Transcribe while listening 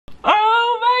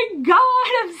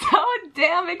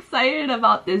damn excited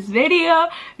about this video.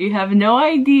 You have no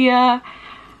idea.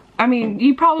 I mean,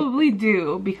 you probably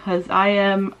do, because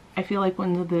I feel like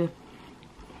one of the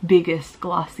biggest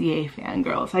Glossier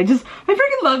fangirls. I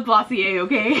freaking love Glossier,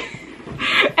 okay?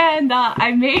 And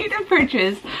I made a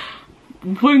purchase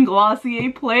when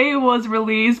Glossier Play was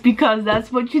released, because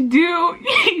that's what you do.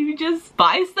 You just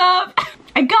buy stuff.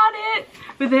 I got it,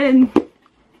 but then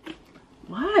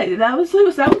what? That was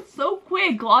so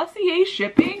quick. Glossier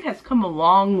shipping has come a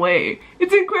long way.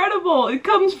 It's incredible. It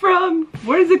comes from,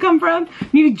 where does it come from?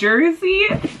 New Jersey?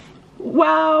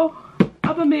 Wow,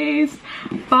 I'm amazed.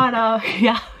 But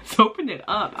yeah, let's open it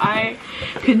up. I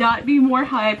could not be more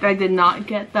hyped. I did not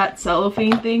get that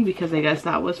cellophane thing because I guess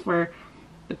that was for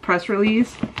the press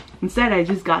release. Instead, I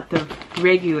just got the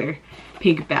regular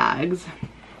pink bags,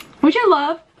 which I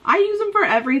love. I use them for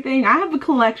everything. I have a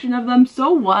collection of them,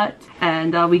 so what?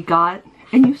 And we got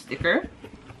a new sticker.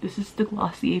 This is the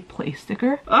Glossier Play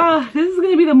sticker. This is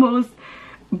gonna be the most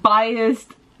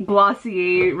biased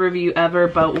Glossier review ever,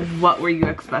 but what were you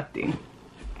expecting?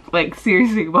 Like,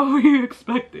 seriously, what were you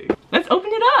expecting? Let's open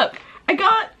it up. I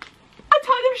got a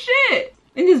ton of shit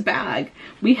in this bag.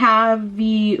 We have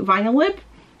the vinyl lip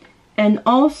and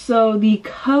also the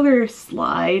Color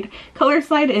Slide. Color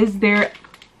Slide is their,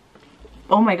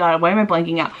 oh my god, why am I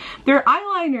blanking out? They're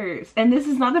eyeliners, and this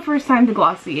is not the first time the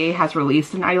Glossier has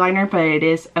released an eyeliner, but it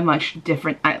is a much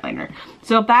different eyeliner.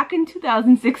 So back in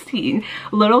 2016,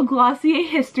 little Glossier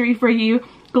history for you,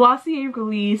 Glossier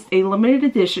released a limited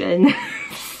edition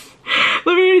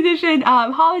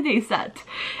holiday set,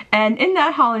 and in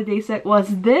that holiday set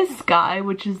was this guy,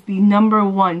 which is the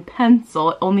 #1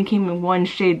 pencil. It only came in one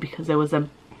shade because it was a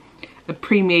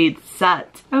pre-made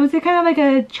set. I would say kind of like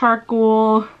a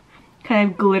charcoal,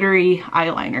 kind of glittery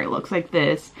eyeliner. It looks like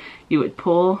this. You would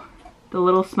pull the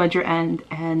little smudger end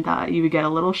and you would get a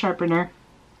little sharpener.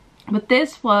 But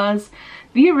this was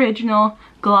the original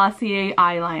Glossier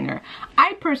eyeliner.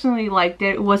 I personally liked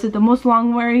it. Was it the most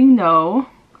long wearing? No.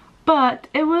 But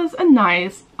it was a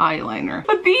nice eyeliner.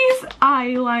 But these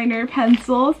eyeliner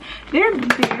pencils, they're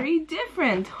very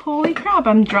different. Holy crap,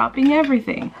 I'm dropping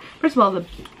everything. First of all, the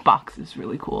box is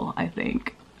really cool, I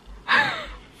think.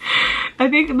 I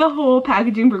think the whole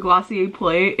packaging for Glossier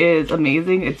Play is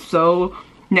amazing. It's so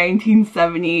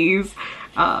 1970s.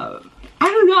 I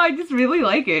don't know, I just really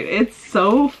like it. It's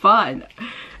so fun.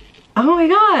 Oh my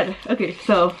god. Okay,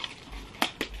 so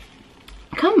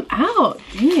come out.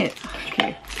 Dang it.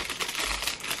 Okay.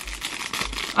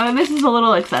 This is a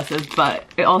little excessive, but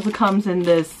it also comes in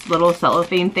this little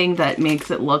cellophane thing that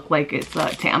makes it look like it's a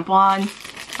tampon.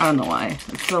 I don't know why.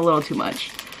 It's a little too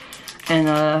much. And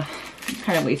it's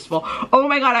kind of wasteful. Oh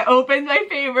my god, I opened my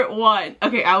favorite one.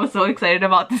 Okay, I was so excited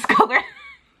about this color.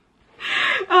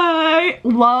 I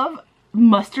love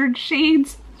mustard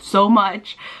shades so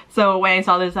much. So when I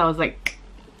saw this, I was like,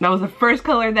 that was the first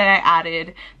color that I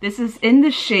added. This is in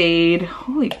the shade,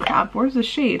 holy crap, where's the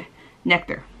shade?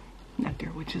 Nectar,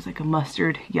 which is like a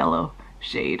mustard yellow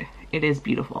shade. It is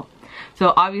beautiful.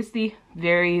 So obviously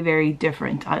very, very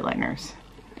different eyeliners.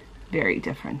 Very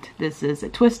different. This is a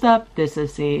twist up. This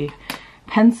is a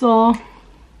pencil.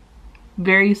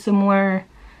 Very similar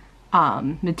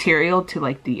material to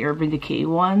like the Urban Decay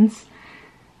ones.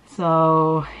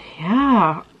 So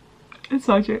yeah, let's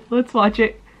watch it. Let's watch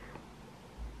it.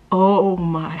 Oh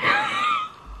my.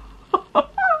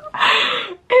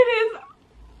 It is,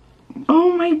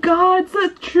 oh my god, it's a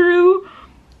true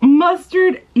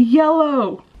mustard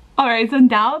yellow. Alright, so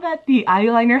now that the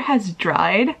eyeliner has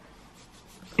dried,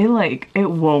 it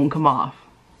won't come off.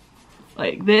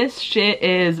 Like, this shit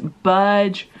is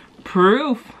budge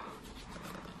proof.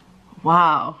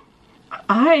 Wow.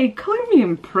 Color me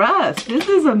impressed. This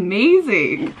is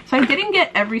amazing. So I didn't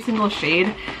get every single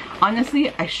shade.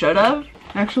 Honestly, I should have.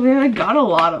 Actually, I got a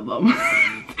lot of them.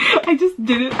 I just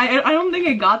didn't. I don't think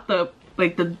I got the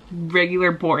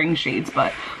regular boring shades,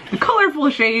 but the colorful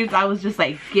shades, I was just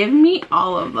like, give me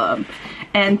all of them.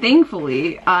 And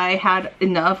thankfully, I had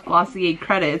enough Glossier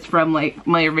credits from like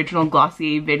my original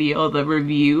Glossier video, the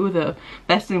review, the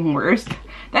best and worst.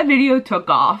 That video took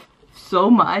off so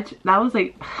much. That was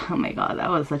like, oh my god, that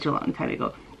was such a long time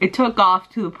ago. It took off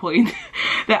to the point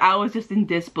that I was just in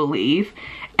disbelief.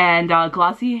 And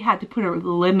Glossier had to put a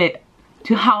limit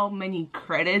to how many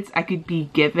credits I could be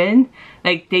given.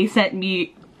 Like, they sent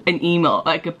me an email,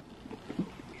 like a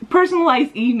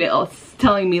personalized email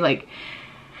telling me like,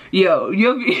 yo,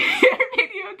 your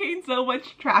video gained so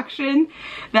much traction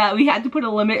that we had to put a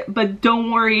limit, but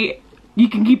don't worry, you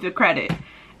can keep the credit.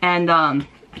 And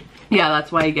yeah,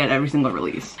 that's why I get every single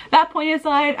release. That point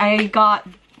aside, I got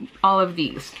all of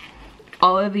these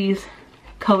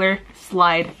Color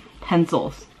Slide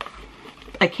pencils.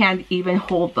 I can't even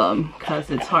hold them because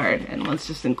it's hard. And let's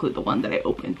just include the one that I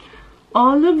opened.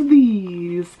 All of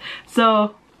these.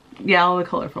 So yeah, all the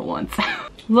colorful ones.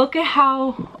 Look at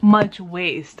how much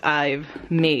waste I've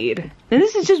made. And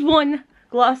this is just one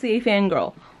Glossier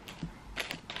Fangirl.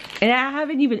 And I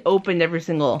haven't even opened every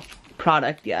single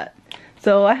product yet.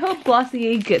 So I hope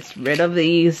Glossier gets rid of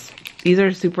these. These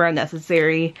are super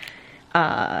unnecessary.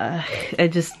 They're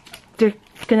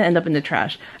gonna end up in the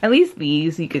trash. At least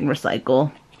these you can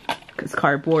recycle. It's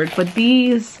cardboard. But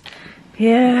these,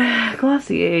 yeah,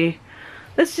 Glossier.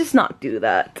 Let's just not do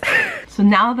that. So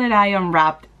now that I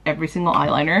unwrapped every single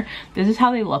eyeliner, this is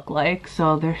how they look like.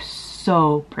 So they're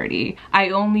so pretty. I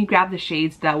only grabbed the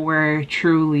shades that were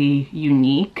truly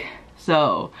unique.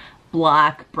 So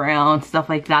black, brown, stuff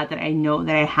like that that I know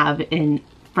that I have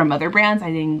from other brands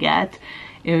I didn't get.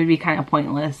 It would be kind of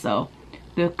pointless. So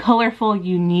the colorful,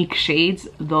 unique shades,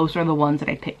 those are the ones that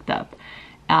I picked up.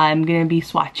 I'm gonna be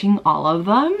swatching all of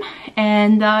them,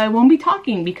 and I won't be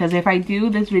talking because if I do,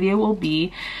 this video will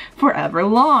be forever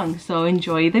long. So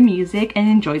enjoy the music and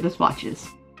enjoy the swatches.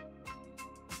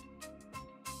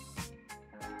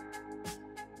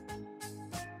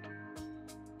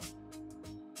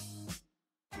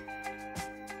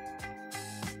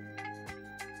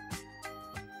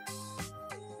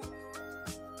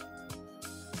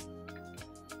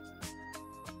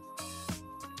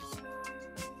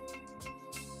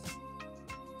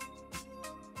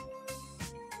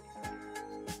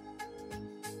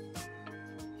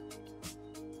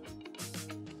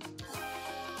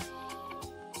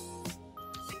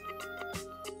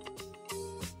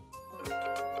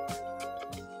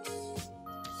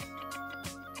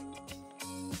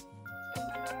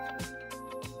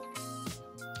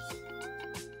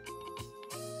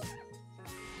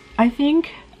 I think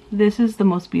this is the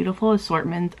most beautiful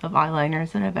assortment of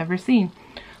eyeliners that I've ever seen.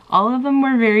 All of them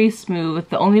were very smooth.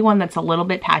 The only one that's a little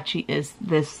bit patchy is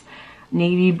this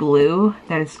navy blue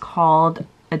that is called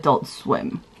Adult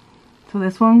Swim. So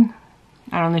this one,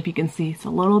 I don't know if you can see, it's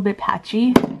a little bit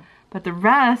patchy. But the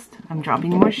rest, I'm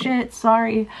dropping more shit,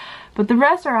 sorry. But the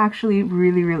rest are actually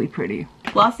really, really pretty.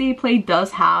 Glossier Play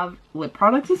does have lip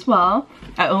products as well.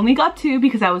 I only got 2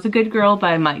 because I was a good girl,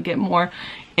 but I might get more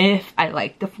if I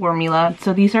like the formula.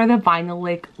 So these are the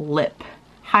Vinylic Lip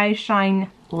High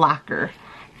Shine Lacquer.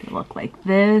 They look like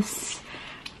this.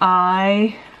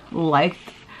 I liked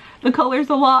the colors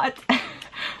a lot.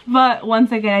 But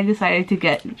once again, I decided to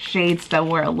get shades that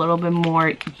were a little bit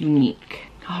more unique.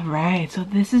 Alright, so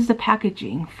this is the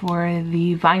packaging for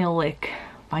the Vinylic.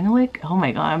 Vinylic? Oh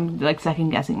my god, I'm like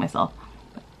second guessing myself.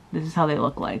 This is how they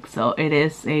look like. So it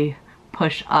is a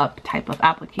push up type of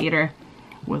applicator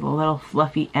with a little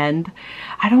fluffy end.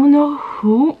 I don't know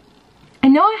who. I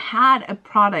know I had a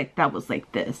product that was like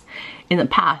this in the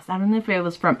past. I don't know if it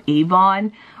was from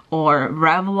Avon or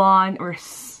Revlon or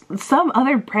some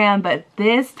other brand, but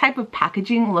this type of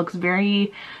packaging looks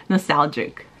very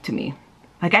nostalgic to me.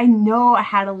 Like, I know I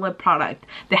had a lip product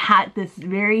that had this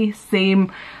very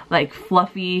same like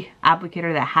fluffy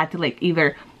applicator that had to like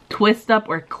either twist up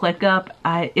or click up.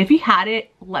 If you had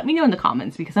it, let me know in the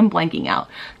comments because I'm blanking out.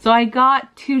 So I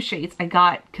got 2 shades. I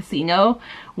got Casino,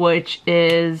 which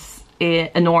is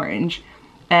an orange,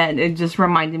 and it just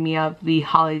reminded me of the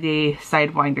holiday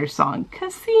Sidewinder song,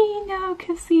 Casino,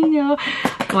 Casino,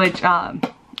 which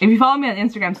if you follow me on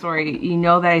Instagram story, you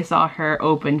know that I saw her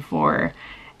open for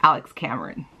Alex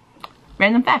Cameron.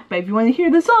 Random fact, but if you want to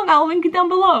hear the song, I'll link it down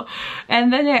below.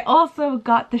 And then I also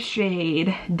got the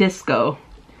shade Disco.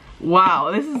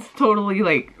 Wow, this is totally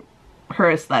like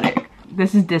her aesthetic.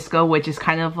 This is Disco, which is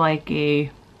kind of like a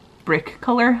brick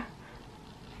color.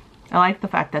 I like the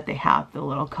fact that they have the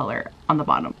little color on the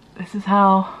bottom. This is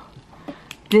how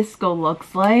Disco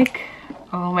looks like.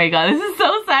 Oh my god, this is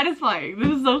so satisfying. This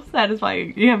is so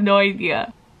satisfying. You have no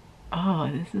idea. Oh,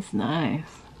 this is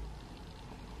nice.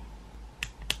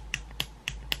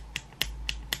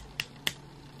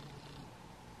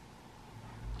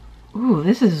 Ooh,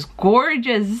 this is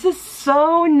gorgeous. This is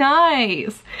so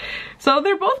nice. So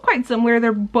they're both quite similar.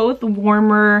 They're both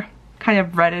warmer, kind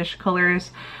of reddish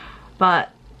colors.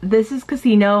 But this is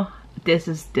Casino, this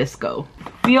is Disco.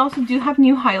 We also do have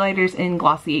new highlighters in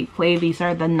Glossier Play. These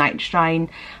are the Night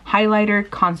Shine Highlighter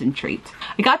Concentrate.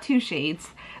 I got 2 shades.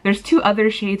 There's 2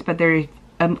 other shades, but they're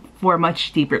for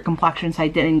much deeper complexions. I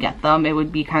didn't get them. It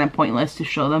would be kind of pointless to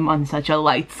show them on such a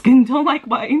light skin tone like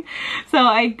mine. So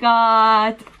I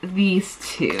got these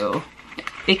 2,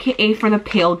 aka for the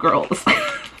pale girls.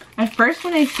 At first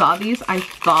when I saw these, I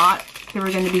thought they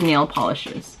were going to be nail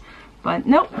polishes. But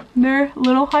nope, they're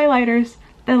little highlighters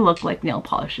that look like nail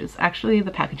polishes. Actually,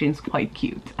 the packaging is quite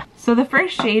cute. So the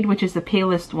first shade, which is the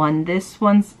palest one, this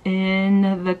one's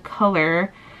in the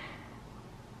color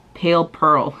Pale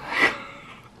Pearl.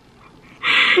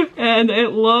 And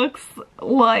it looks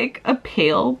like a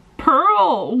pale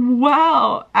pearl.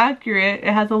 Wow, accurate.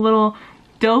 It has a little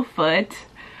doe foot,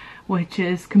 which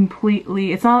is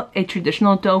completely, it's not a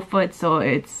traditional doe foot, so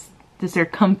it's the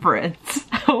circumference,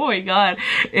 oh my god,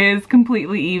 is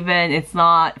completely even. It's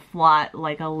not flat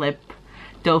like a lip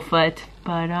doe foot,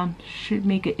 but should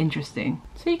make it interesting.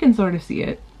 So you can sort of see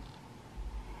it.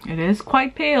 It is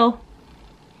quite pale.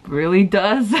 Really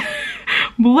does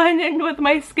blend in with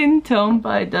my skin tone,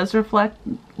 but it does reflect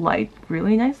light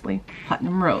really nicely.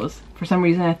 Platinum Rose. For some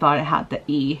reason I thought it had the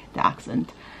E, the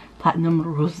accent. Platinum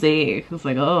Rosé. It was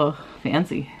like, oh,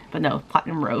 fancy. But no,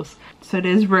 Platinum Rose. So it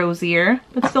is rosier,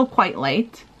 but still quite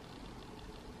light.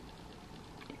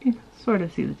 You can sort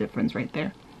of see the difference right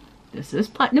there. This is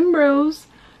Platinum Rose.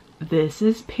 This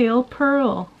is Pale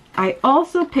Pearl. I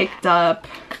also picked up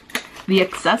the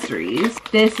accessories.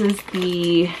 This is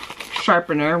the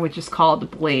sharpener, which is called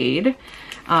Blade.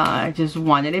 I just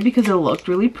wanted it because it looked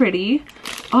really pretty.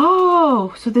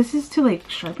 Oh, so this is to like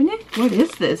sharpen it? What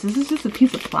is this? This is just a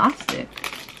piece of plastic.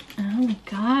 Oh my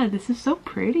god, this is so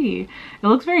pretty. It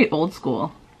looks very old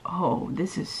school. Oh,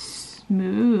 this is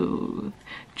smooth.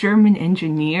 German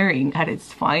engineering at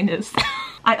its finest.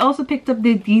 I also picked up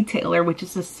the Detailer, which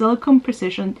is a silicone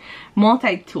precision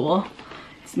multi-tool.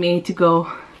 It's made to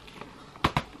go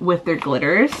with their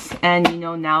glitters, and you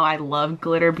know, now I love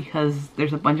glitter because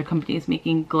there's a bunch of companies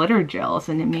making glitter gels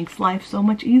and it makes life so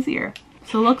much easier.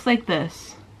 So it looks like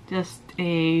this, just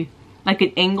like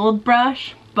an angled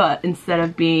brush, but instead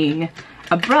of being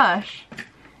a brush,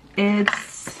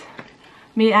 it's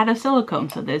made out of silicone.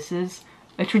 So this is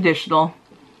a traditional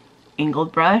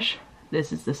angled brush,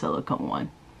 this is the silicone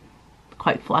one.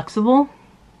 Quite flexible.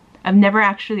 I've never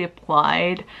actually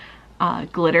applied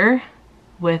glitter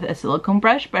with a silicone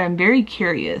brush, but I'm very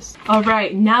curious. All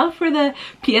right, now for the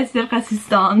pièce de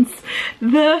résistance,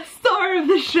 the star of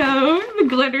the show, the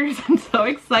glitters. I'm so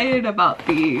excited about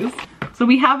these. So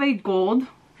we have a gold,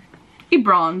 a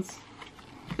bronze,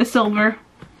 a silver,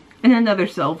 and another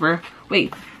silver.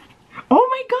 Wait, oh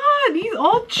my god, these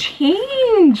all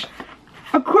change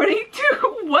according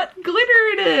to what glitter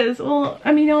it is. Well,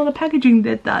 I mean, all the packaging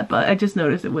did that, but I just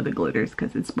noticed it with the glitters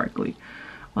because it's sparkly.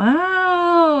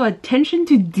 Wow, attention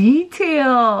to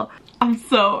detail. I'm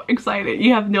so excited,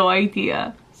 you have no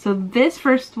idea. So this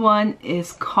first one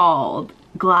is called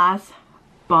Glass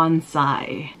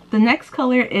Bonsai. The next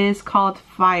color is called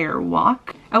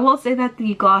Firewalk. I will say that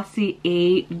the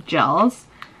Glossier gels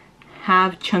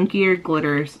have chunkier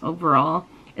glitters overall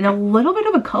and a little bit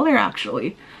of a color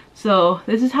actually. So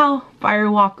this is how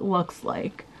Firewalk looks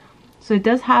like. So it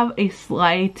does have a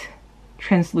slight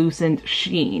translucent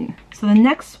sheen. So the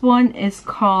next one is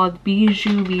called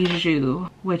Bijou,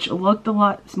 which looked a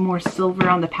lot more silver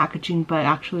on the packaging, but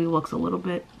actually looks a little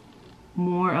bit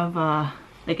more of a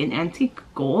like an antique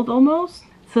gold almost.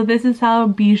 So this is how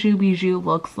Bijou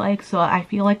looks like. So I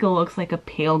feel like it looks like a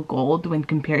pale gold when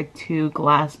compared to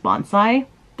Glass Bonsai.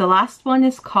 The last one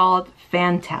is called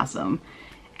Phantasm,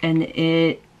 and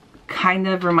it kind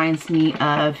of reminds me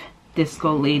of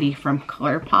Disco Lady from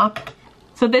ColourPop.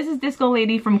 So this is Disco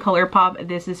Lady from ColourPop,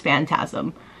 this is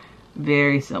Phantasm.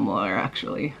 Very similar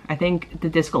actually. I think the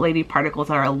Disco Lady particles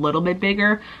are a little bit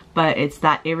bigger, but it's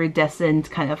that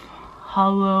iridescent kind of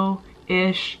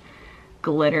hollow-ish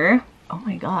glitter. Oh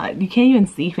my god, you can't even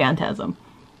see Phantasm.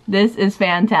 This is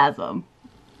Phantasm.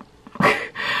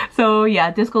 So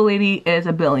yeah, Disco Lady is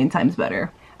a billion times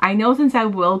better. I know since I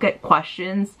will get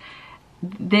questions,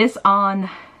 this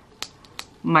on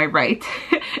my right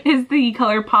is the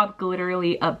ColourPop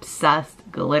Glitterly Obsessed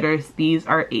glitters. These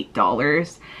are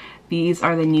 $8. These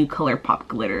are the new ColourPop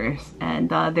glitters, and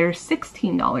they're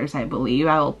 $16 I believe.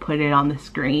 I will put it on the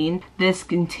screen. This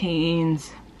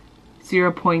contains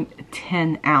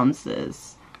 0.10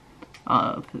 ounces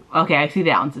of, okay, I see the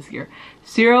ounces here.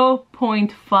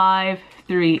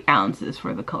 0.53 ounces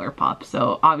for the ColourPop.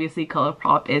 So obviously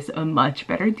ColourPop is a much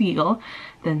better deal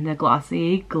than the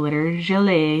Glossier Glitter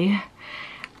Gelée.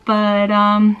 But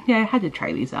yeah, I had to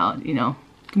try these out, you know,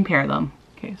 compare them.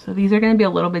 Okay, so these are going to be a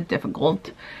little bit difficult,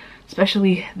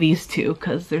 especially these two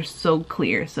because they're so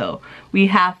clear. So we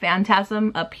have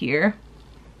Phantasm up here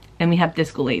and we have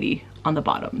Disco Lady on the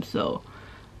bottom. So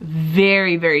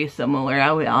very, very similar.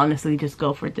 I would honestly just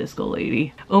go for Disco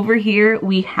Lady. Over here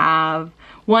we have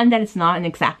one that is not an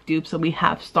exact dupe. So we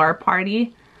have Star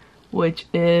Party, which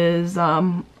is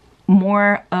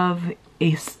more of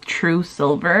a true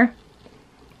silver.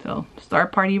 So Star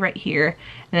Party right here.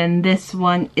 And then this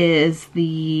one is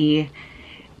the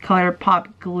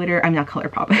ColourPop glitter, I'm not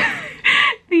ColourPop,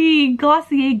 the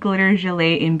Glossier glitter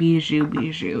gelée in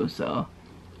Bijou. So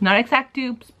not exact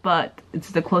dupes, but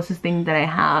it's the closest thing that I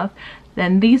have.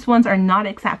 Then these ones are not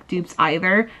exact dupes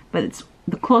either, but it's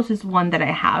the closest one that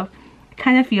I have. I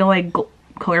kind of feel like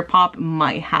ColourPop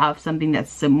might have something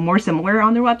that's more similar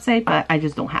on their website, but I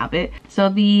just don't have it. So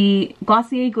the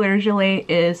Glossier glitter gelée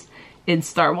is in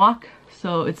Star Walk.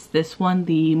 So it's this one,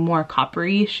 the more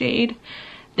coppery shade.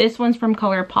 This one's from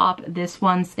ColourPop. This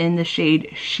one's in the shade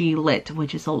She Lit,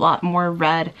 which is a lot more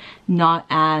red, not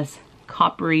as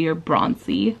coppery or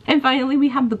bronzy. And finally we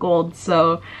have the gold.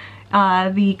 So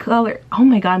the color, oh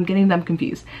my god, I'm getting them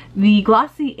confused. The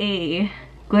Glossier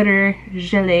glitter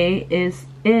gelée is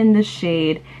in the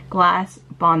shade Glass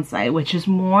Bonsai, which is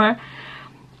a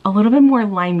little bit more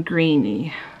lime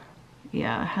greeny.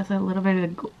 Yeah, it has a little bit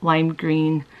of a lime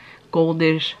green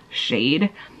goldish shade.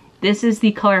 This is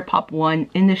the ColourPop one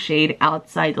in the shade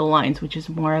Outside the Lines, which is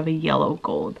more of a yellow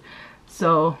gold.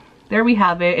 So there we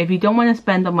have it. If you don't want to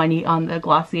spend the money on the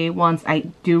Glossier ones, I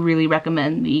do really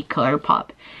recommend the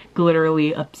ColourPop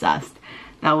Glitterly Obsessed.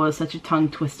 That was such a tongue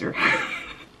twister.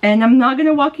 And I'm not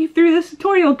gonna walk you through this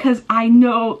tutorial because I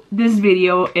know this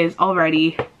video is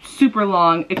already super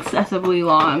long, excessively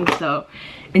long. So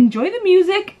enjoy the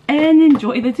music and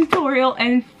enjoy the tutorial,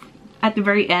 and at the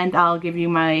very end I'll give you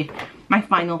my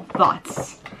final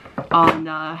thoughts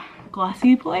on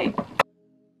Glossy Play.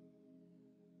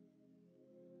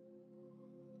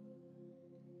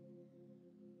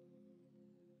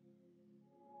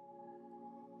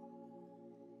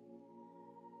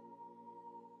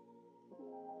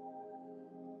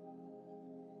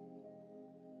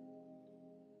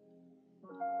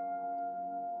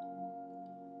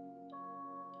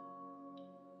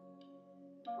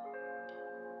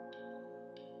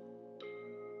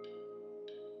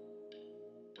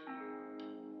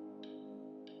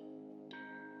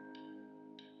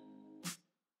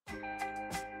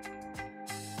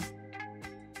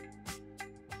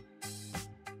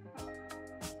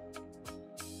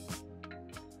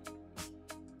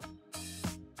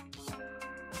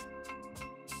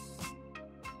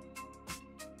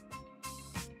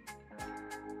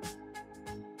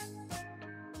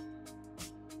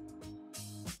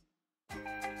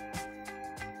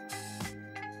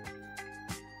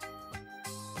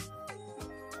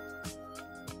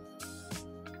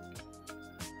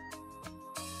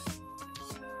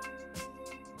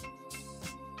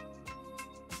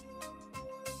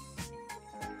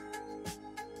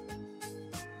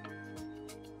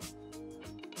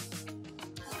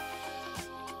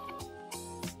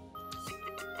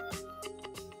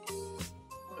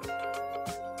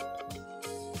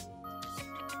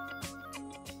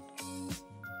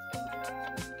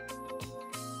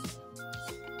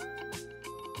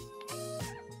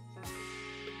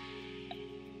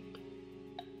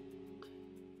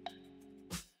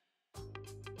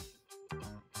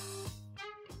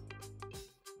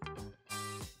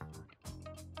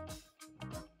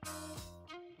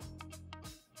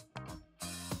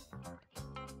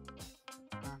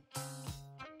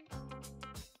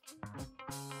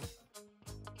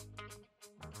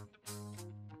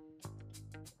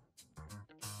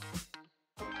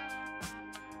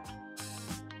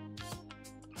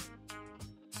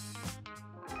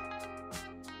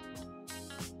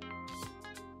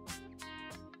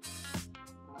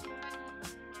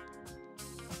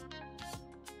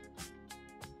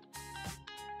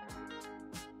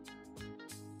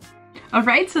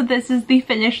 Alright, so this is the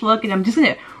finished look, and I'm just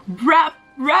gonna wrap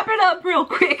it up real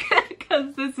quick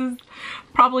because this is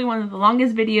probably one of the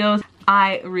longest videos.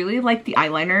 I really like the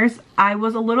eyeliners. I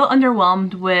was a little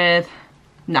underwhelmed with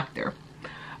Nectar,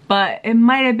 but it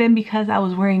might have been because I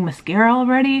was wearing mascara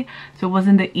already, so it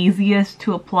wasn't the easiest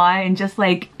to apply, and just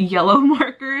like yellow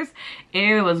markers,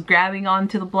 it was grabbing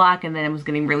onto the black and then it was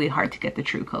getting really hard to get the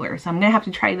true color. So I'm gonna have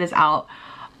to try this out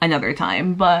another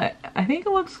time, but I think it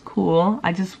looks cool.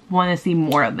 I just want to see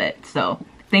more of it, so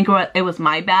I think it was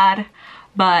my bad.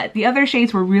 But the other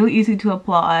shades were really easy to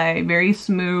apply, very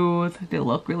smooth, they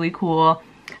look really cool.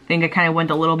 I think I kind of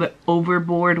went a little bit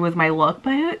overboard with my look,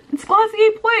 but it's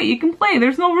Glossier Play, you can play,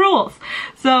 there's no rules.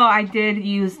 So I did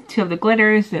use two of the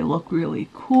glitters, they look really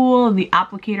cool. The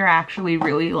applicator I actually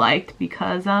really liked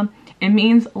because it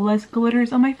means less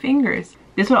glitters on my fingers.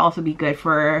 This would also be good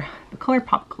for the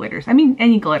ColourPop glitters. I mean,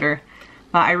 any glitter,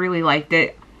 but I really liked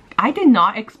it. I did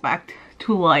not expect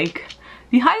to like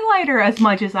the highlighter as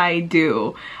much as I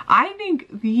do. I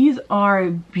think these are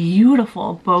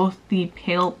beautiful, both the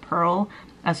Pale Pearl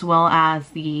as well as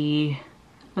the,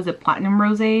 was it Platinum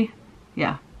Rosé?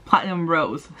 Yeah, Platinum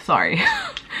Rose, sorry.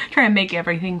 Trying to make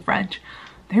everything French.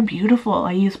 They're beautiful.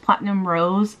 I use Platinum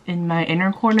Rose in my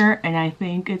inner corner, and I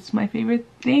think it's my favorite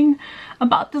thing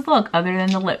about this look other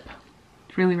than the lip.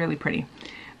 It's really, really pretty.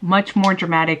 Much more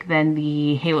dramatic than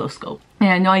the Halo Scope. And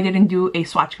I know I didn't do a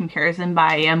swatch comparison,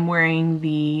 but I am wearing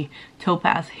the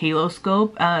Topaz Halo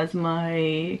Scope as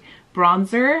my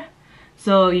bronzer.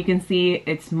 So you can see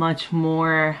it's much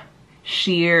more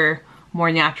sheer,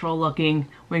 more natural looking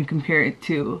when compared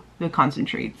to the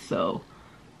concentrates. So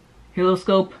Halo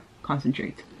Scope,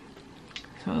 concentrate.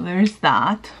 So there's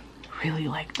that. Really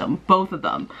like them, both of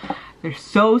them. They're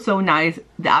so nice.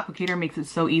 The applicator makes it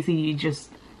so easy. You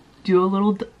just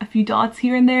do a few dots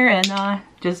here and there and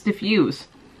just diffuse.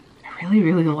 I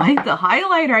really like the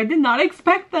highlighter. I did not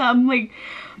expect them. Like,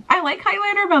 I like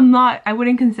highlighter, but I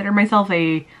wouldn't consider myself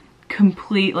a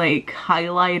complete like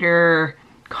highlighter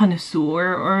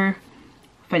connoisseur or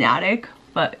fanatic,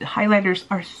 but highlighters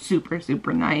are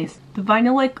super nice. The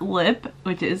Vinylic lip,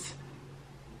 which is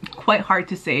quite hard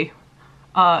to say,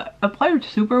 applied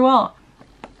super well.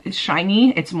 It's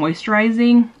shiny, it's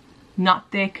moisturizing,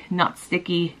 not thick, not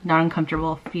sticky, not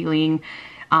uncomfortable feeling.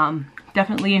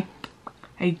 Definitely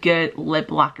a good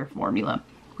lip lacquer formula.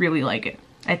 Really like it.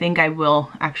 I think I will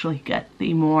actually get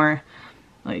the more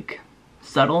like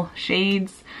subtle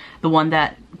shades. The one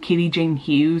that Katie Jane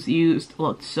Hughes used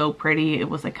looked so pretty. It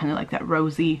was like kind of like that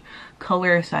rosy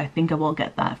color, so I think I will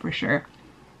get that for sure.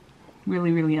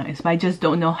 Really nice, but I just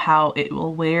don't know how it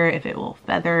will wear, if it will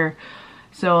feather.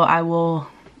 So I will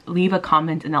leave a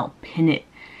comment and I'll pin it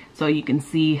so you can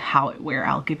see how it wear.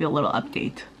 I'll give you a little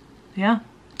update. Yeah,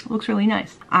 it looks really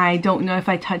nice. I don't know if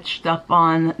I touched up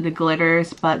on the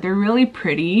glitters, but they're really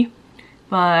pretty.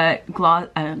 But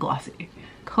Glossier,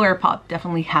 ColourPop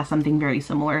definitely has something very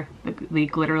similar. The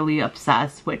Glitterly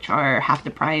Obsessed, which are half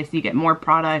the price. You get more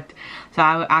product. So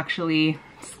I would actually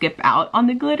skip out on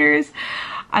the glitters.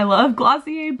 I love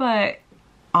Glossier, but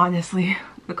honestly,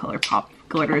 the ColourPop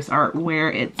glitters are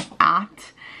where it's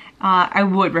at. I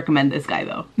would recommend this guy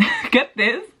though. Get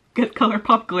this. Get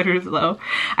ColourPop glitters though.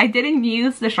 I didn't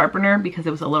use the sharpener because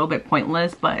it was a little bit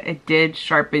pointless, but it did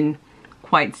sharpen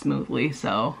quite smoothly.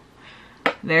 So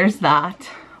there's that.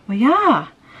 But yeah,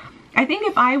 I think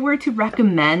if I were to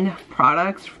recommend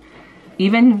products,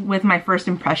 even with my first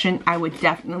impression, I would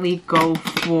definitely go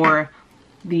for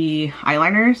the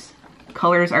eyeliners.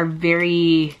 Colors are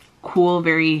very cool,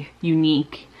 very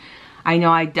unique. I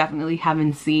know I definitely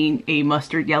haven't seen a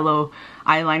mustard yellow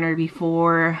eyeliner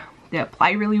before. They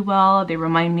apply really well. They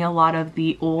remind me a lot of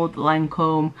the old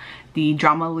Lancome, the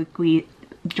Drama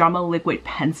Liquid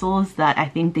pencils that I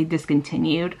think they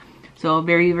discontinued. So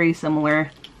very similar.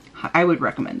 I would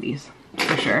recommend these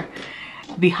for sure.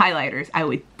 The highlighters I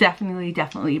would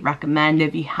definitely recommend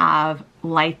if you have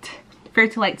fair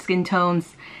to light skin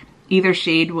tones. Either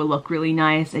shade will look really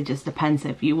nice. It just depends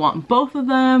if you want both of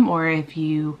them or if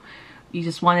you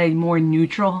just want a more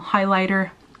neutral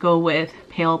highlighter, go with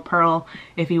Pale Pearl.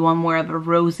 If you want more of a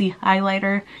rosy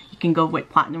highlighter, you can go with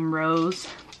Platinum Rose.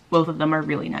 Both of them are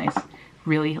really nice.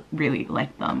 Really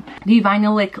like them. The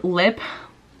Vinylic lip,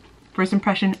 first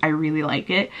impression, I really like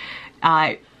it.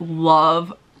 I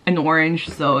love an orange,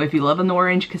 so if you love an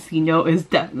orange, Casino is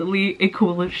definitely a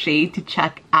cool shade to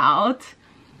check out.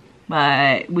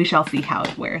 But we shall see how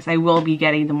it wears. I will be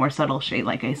getting the more subtle shade,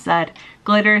 like I said.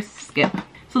 Glitters, skip.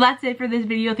 So that's it for this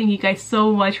video. Thank you guys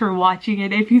so much for watching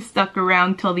it. If you stuck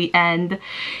around till the end,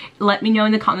 let me know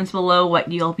in the comments below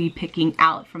what you'll be picking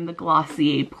out from the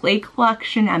Glossier Play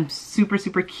collection. I'm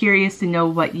super curious to know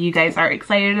what you guys are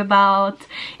excited about.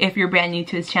 If you're brand new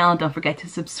to this channel, don't forget to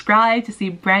subscribe to see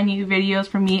brand new videos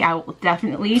from me. I will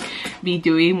definitely be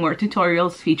doing more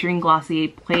tutorials featuring Glossier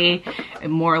Play,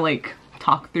 and more like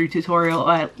talk through tutorial,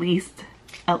 or at least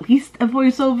a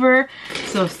voiceover.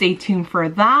 So stay tuned for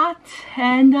that.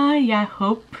 And yeah,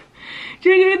 hope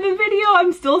you enjoyed the video.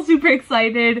 I'm still super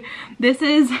excited. This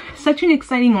is such an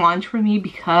exciting launch for me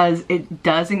because it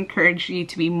does encourage you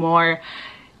to be more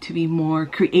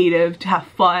creative, to have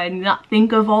fun, not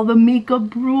think of all the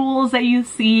makeup rules that you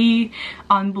see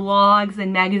on blogs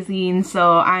and magazines.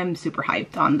 So I'm super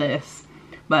hyped on this,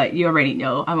 but you already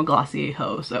know I'm a Glossier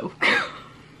hoe, so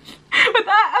with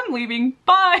that, I'm leaving.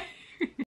 Bye.